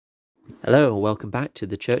Hello, and welcome back to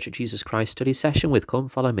the Church of Jesus Christ study session with Come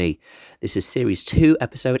Follow Me. This is Series 2,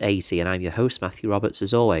 Episode 80, and I'm your host, Matthew Roberts,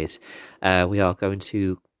 as always. We are going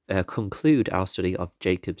to conclude our study of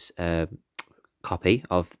Jacob's copy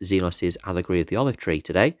of Zenos' Allegory of the Olive Tree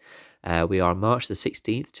today. We are on March the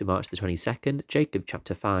 16th to March the 22nd, Jacob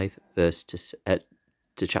chapter 5, verse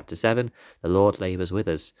to chapter 7, the Lord labours with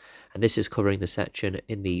us. And this is covering the section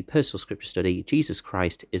in the personal scripture study, Jesus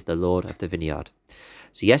Christ is the Lord of the Vineyard.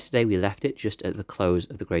 So yesterday we left it just at the close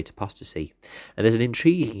of the Great Apostasy, and there's an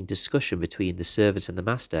intriguing discussion between the servant and the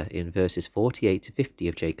master in verses 48 to 50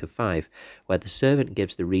 of Jacob 5, where the servant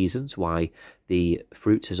gives the reasons why the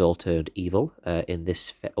fruit has all turned evil in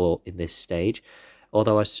this stage.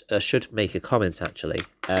 Although I should make a comment actually.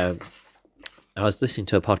 I was listening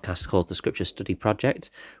to a podcast called The Scripture Study Project,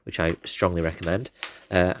 which I strongly recommend,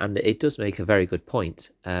 and it does make a very good point.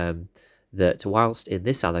 That whilst in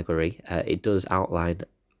this allegory it does outline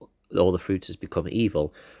all the fruit has become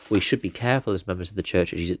evil, we should be careful as members of the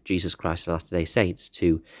Church of Jesus Christ of Latter-day Saints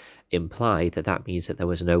to imply that that means that there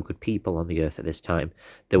was no good people on the earth at this time.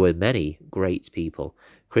 There were many great people,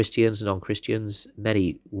 Christians and non-Christians,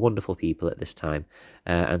 many wonderful people at this time,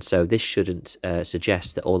 and so this shouldn't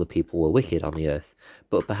suggest that all the people were wicked on the earth,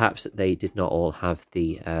 but perhaps that they did not all have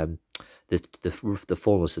the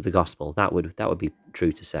fullness of the gospel. That would be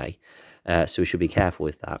true to say. So we should be careful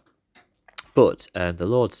with that. But the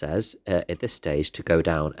Lord says at this stage to go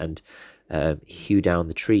down and hew down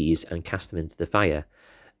the trees and cast them into the fire.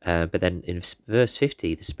 But then in verse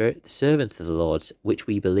 50, the servant of the Lord, which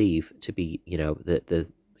we believe to be, the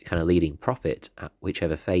kind of leading prophet at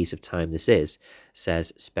whichever phase of time this is,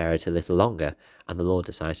 says, spare it a little longer. And the Lord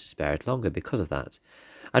decides to spare it longer because of that.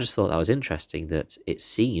 I just thought that was interesting, that it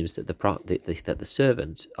seems that the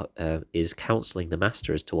servant is counselling the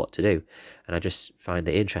master as to what to do, and I just find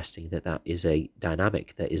it interesting that that is a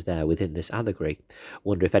dynamic that is there within this allegory.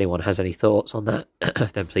 Wonder if anyone has any thoughts on that.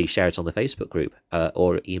 Then please share it on the Facebook group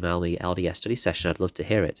or email me LDS study session. I'd love to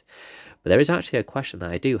hear it. But there is actually a question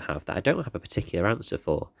that I do have that I don't have a particular answer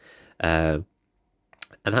for.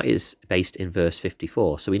 And that is based in verse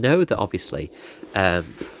 54. So we know that obviously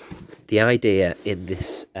the idea in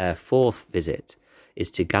this fourth visit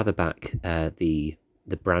is to gather back the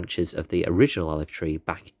branches of the original olive tree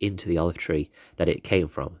back into the olive tree that it came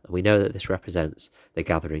from. And we know that this represents the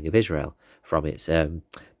gathering of Israel from its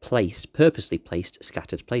purposely placed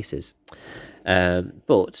scattered places.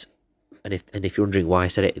 But if you're wondering why I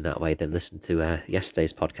said it in that way, then listen to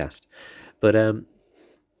yesterday's podcast. But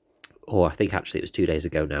or I think actually it was 2 days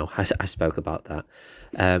ago now, I spoke about that.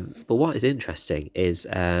 But what is interesting is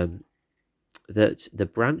that the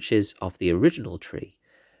branches of the original tree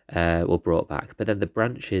were brought back, but then the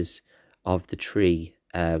branches of the tree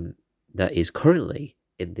that is currently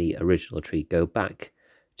in the original tree go back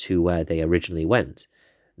to where they originally went.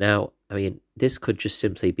 Now, I mean, this could just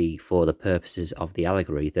simply be for the purposes of the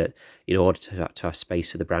allegory, that in order to have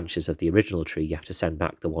space for the branches of the original tree, you have to send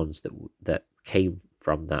back the ones that came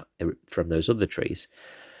from those other trees.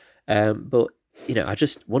 But I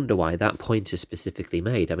just wonder why that point is specifically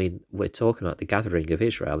made. I mean, we're talking about the gathering of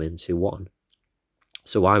Israel into one.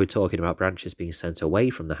 So why are we talking about branches being sent away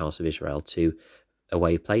from the house of Israel to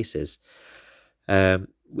away places? It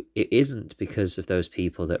isn't because of those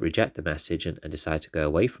people that reject the message and decide to go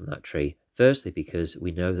away from that tree. Firstly, because we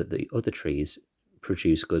know that the other trees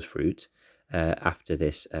produce good fruit after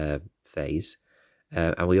this phase.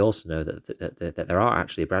 And we also know that there are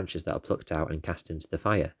actually branches that are plucked out and cast into the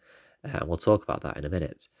fire. And we'll talk about that in a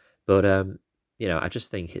minute. But, I just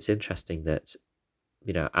think it's interesting that,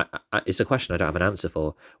 it's a question I don't have an answer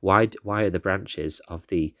for. Why are the branches of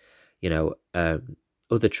the,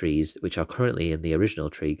 other trees which are currently in the original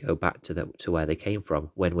tree go back to where they came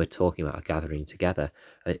from when we're talking about a gathering together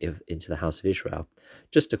into the house of Israel?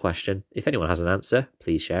 Just a question. If anyone has an answer,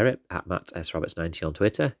 please share it at Matt S. Roberts90 on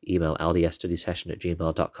Twitter, email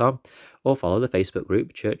ldsstudysession@gmail.com, or follow the Facebook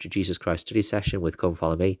group Church of Jesus Christ Study Session with Come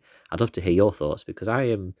Follow Me. I'd love to hear your thoughts, because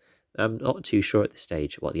I'm not too sure at this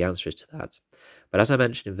stage what the answer is to that. But as I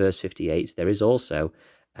mentioned in verse 58, there is also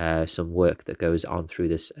some work that goes on through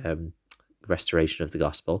this restoration of the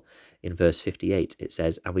gospel. In verse 58 it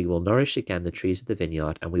says, and we will nourish again the trees of the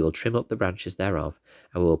vineyard, and we will trim up the branches thereof,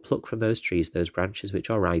 and we will pluck from those trees those branches which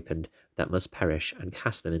are ripened, that must perish, and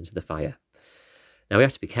cast them into the fire. Now we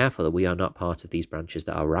have to be careful that we are not part of these branches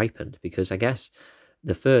that are ripened, because I guess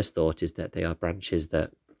the first thought is that they are branches that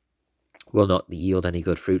will not yield any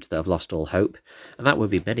good fruit, that have lost all hope, and that would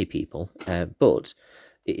be many people. But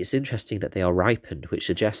it's interesting that they are ripened, which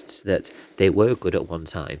suggests that they were good at one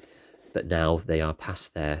time, but now they are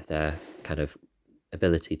past their kind of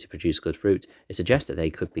ability to produce good fruit, it suggests that they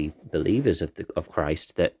could be believers of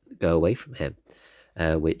Christ that go away from him,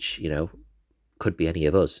 which, could be any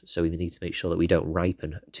of us. So we need to make sure that we don't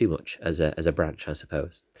ripen too much as a branch, I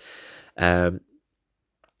suppose.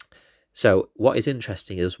 So what is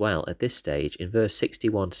interesting as well at this stage, in verse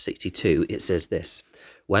 61 to 62, it says this: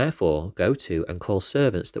 "Wherefore go to and call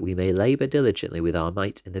servants, that we may labour diligently with our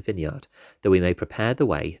might in the vineyard, that we may prepare the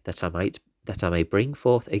way, that I may bring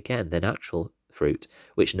forth again the natural fruit,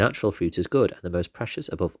 which natural fruit is good, and the most precious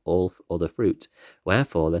above all other fruit.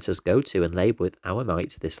 Wherefore let us go to and labour with our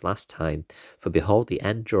might this last time, for behold, the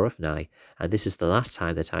end draweth nigh, and this is the last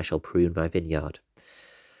time that I shall prune my vineyard."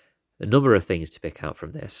 A number of things to pick out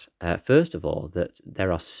from this. First of all, that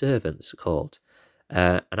there are servants called.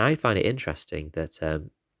 And I find it interesting that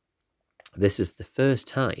this is the first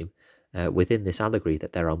time within this allegory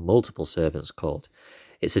that there are multiple servants called.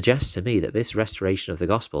 It suggests to me that this restoration of the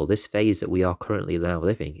gospel, this phase that we are currently now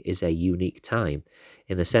living, is a unique time,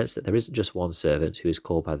 in the sense that there isn't just one servant who is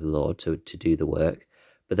called by the Lord to do the work,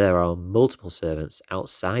 but there are multiple servants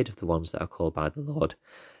outside of the ones that are called by the Lord.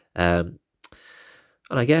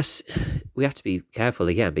 And I guess we have to be careful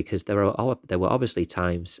again, because there were obviously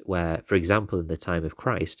times where, for example, in the time of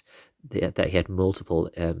Christ, that he had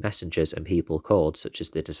multiple messengers and people called, such as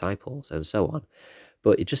the disciples and so on.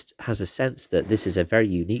 But it just has a sense that this is a very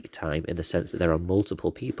unique time, in the sense that there are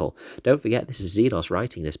multiple people. Don't forget, this is Zenos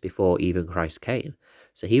writing this before even Christ came.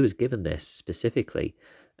 So he was given this specifically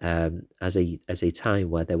as a time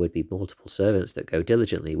where there would be multiple servants that go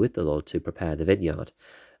diligently with the Lord to prepare the vineyard.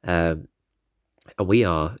 And we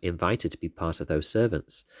are invited to be part of those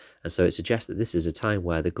servants. And so it suggests that this is a time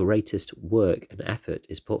where the greatest work and effort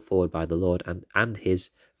is put forward by the Lord and his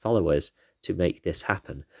followers to make this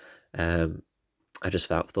happen. I just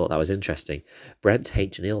thought that was interesting. Brent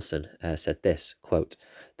H. Nielsen said this, quote,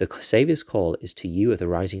 "The Saviour's call is to you of the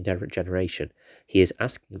rising generation. He is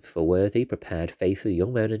asking for worthy, prepared, faithful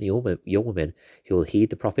young men and young women who will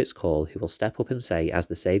heed the prophet's call, who will step up and say, as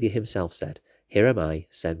the Saviour himself said, 'Here am I,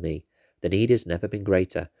 send me.' The need has never been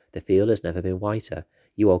greater. The field has never been whiter.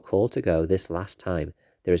 You are called to go this last time.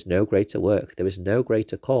 There is no greater work. There is no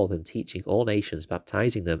greater call than teaching all nations,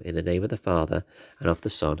 baptizing them in the name of the Father and of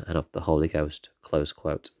the Son and of the Holy Ghost." Close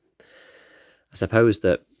quote. I suppose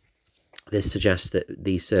that this suggests that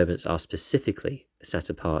these servants are specifically set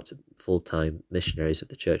apart full-time missionaries of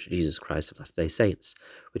the Church of Jesus Christ of Latter-day Saints,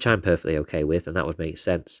 which I'm perfectly okay with, and that would make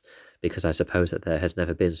sense, because I suppose that there has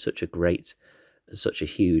never been such a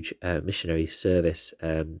huge missionary service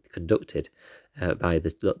conducted by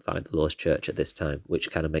the Lord's Church at this time, which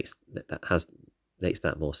kind of makes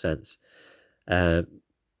that more sense.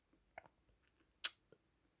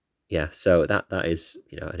 So that is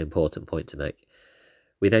an important point to make.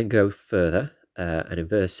 We then go further, and in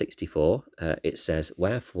verse 64 it says,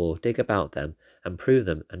 "Wherefore dig about them, and prune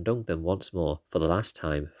them, and dung them once more for the last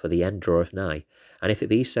time, for the end draweth nigh. And if it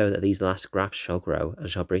be so that these last grafts shall grow, and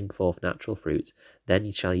shall bring forth natural fruit, then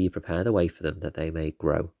shall ye prepare the way for them, that they may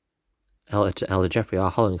grow." Elder Geoffrey R.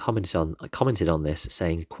 Holland commented on this,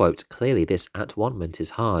 saying, quote, "Clearly this at-one-ment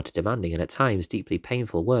is hard, demanding, and at times deeply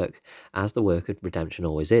painful work, as the work of redemption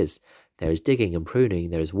always is. There is digging and pruning,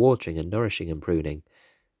 there is watering and nourishing and pruning.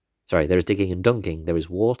 There is digging and dunking, there is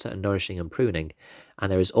water and nourishing and pruning, and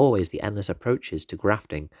there is always the endless approaches to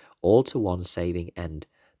grafting, all to one saving end,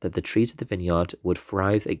 that the trees of the vineyard would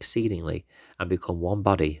thrive exceedingly and become one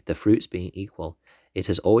body, the fruits being equal. It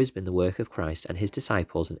has always been the work of Christ and his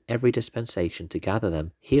disciples in every dispensation to gather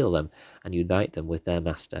them, heal them, and unite them with their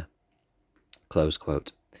Master." Close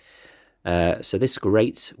quote. So this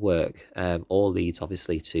great work all leads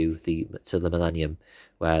obviously to the millennium,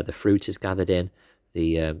 where the fruit is gathered in,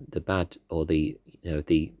 the bad or the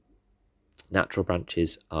natural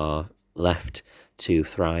branches are left to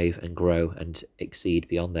thrive and grow and exceed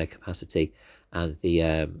beyond their capacity, and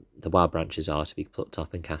the wild branches are to be plucked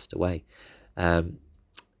off and cast away. And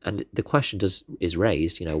the question is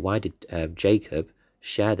raised, why did Jacob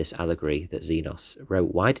share this allegory that Zenos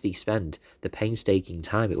wrote? Why did he spend the painstaking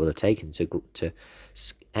time it will have taken to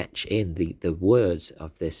etch in the words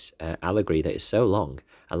of this allegory that is so long,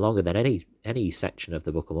 and longer than any section of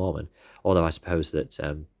the Book of Mormon? Although I suppose that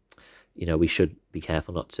we should be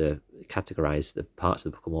careful not to categorize the parts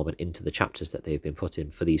of the Book of Mormon into the chapters that they've been put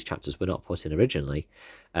in, for these chapters were not put in originally,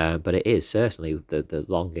 but it is certainly the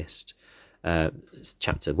longest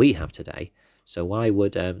chapter we have today. So why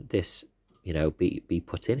would this be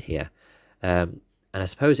put in here? And I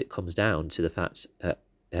suppose it comes down to the fact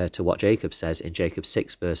to what Jacob says in Jacob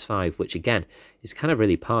 6 verse 5, which again is kind of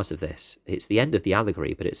really part of this. It's the end of the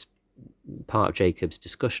allegory, but it's part of Jacob's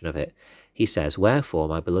discussion of it, he says, "Wherefore,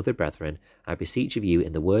 my beloved brethren, I beseech of you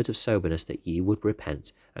in the words of soberness that ye would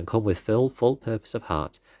repent, and come with full purpose of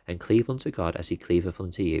heart, and cleave unto God as he cleaveth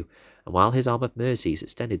unto you. And while his arm of mercy is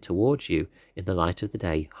extended towards you in the light of the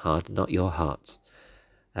day, harden not your hearts."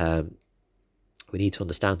 We need to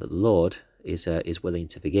understand that the Lord is willing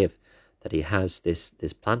to forgive, that he has this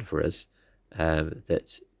plan for us,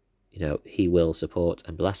 that he will support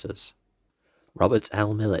and bless us. Robert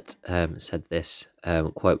L. Millett said this,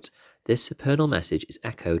 quote, "This supernal message is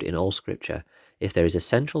echoed in all Scripture. If there is a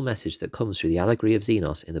central message that comes through the allegory of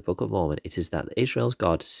Xenos in the Book of Mormon, it is that Israel's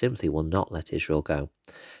God simply will not let Israel go."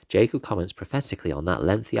 Jacob comments prophetically on that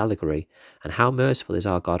lengthy allegory, and how merciful is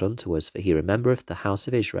our God unto us, for he remembereth the house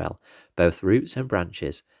of Israel, both roots and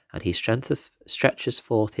branches, and he stretches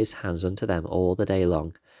forth his hands unto them all the day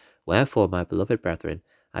long. Wherefore, my beloved brethren,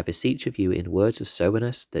 I beseech of you in words of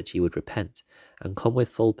soberness that ye would repent, and come with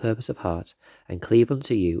full purpose of heart, and cleave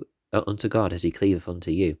unto God as he cleaveth unto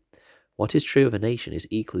you. What is true of a nation is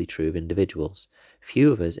equally true of individuals.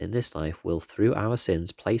 Few of us in this life will through our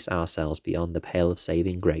sins place ourselves beyond the pale of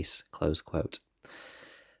saving grace. Close quote.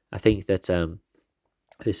 I think that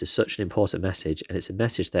this is such an important message, and it's a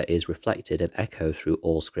message that is reflected and echoed through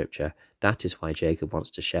all Scripture. That is why Jacob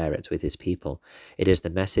wants to share it with his people. It is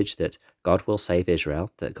the message that God will save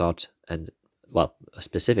Israel, that God, and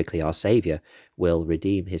specifically our Saviour, will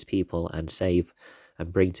redeem his people and save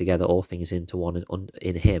and bring together all things into one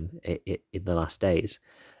in him in the last days,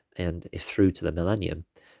 and if through to the millennium.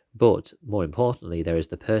 But more importantly, there is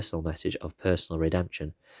the personal message of personal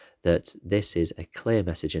redemption, that this is a clear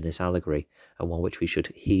message in this allegory, and one which we should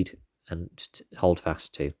heed and hold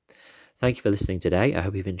fast to. Thank you for listening today. I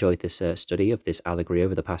hope you've enjoyed this study of this allegory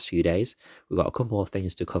over the past few days. We've got a couple more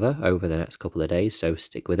things to cover over the next couple of days, so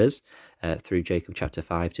stick with us through Jacob chapter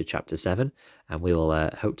 5 to chapter 7, and we will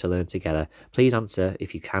hope to learn together. Please answer,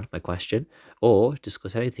 if you can, my question, or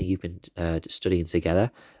discuss anything you've been studying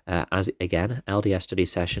together,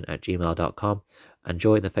 ldsstudysession@gmail.com, and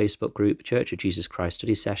join the Facebook group Church of Jesus Christ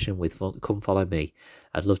Study Session with Come Follow Me.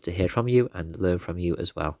 I'd love to hear from you and learn from you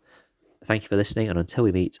as well. Thank you for listening, and until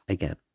we meet again.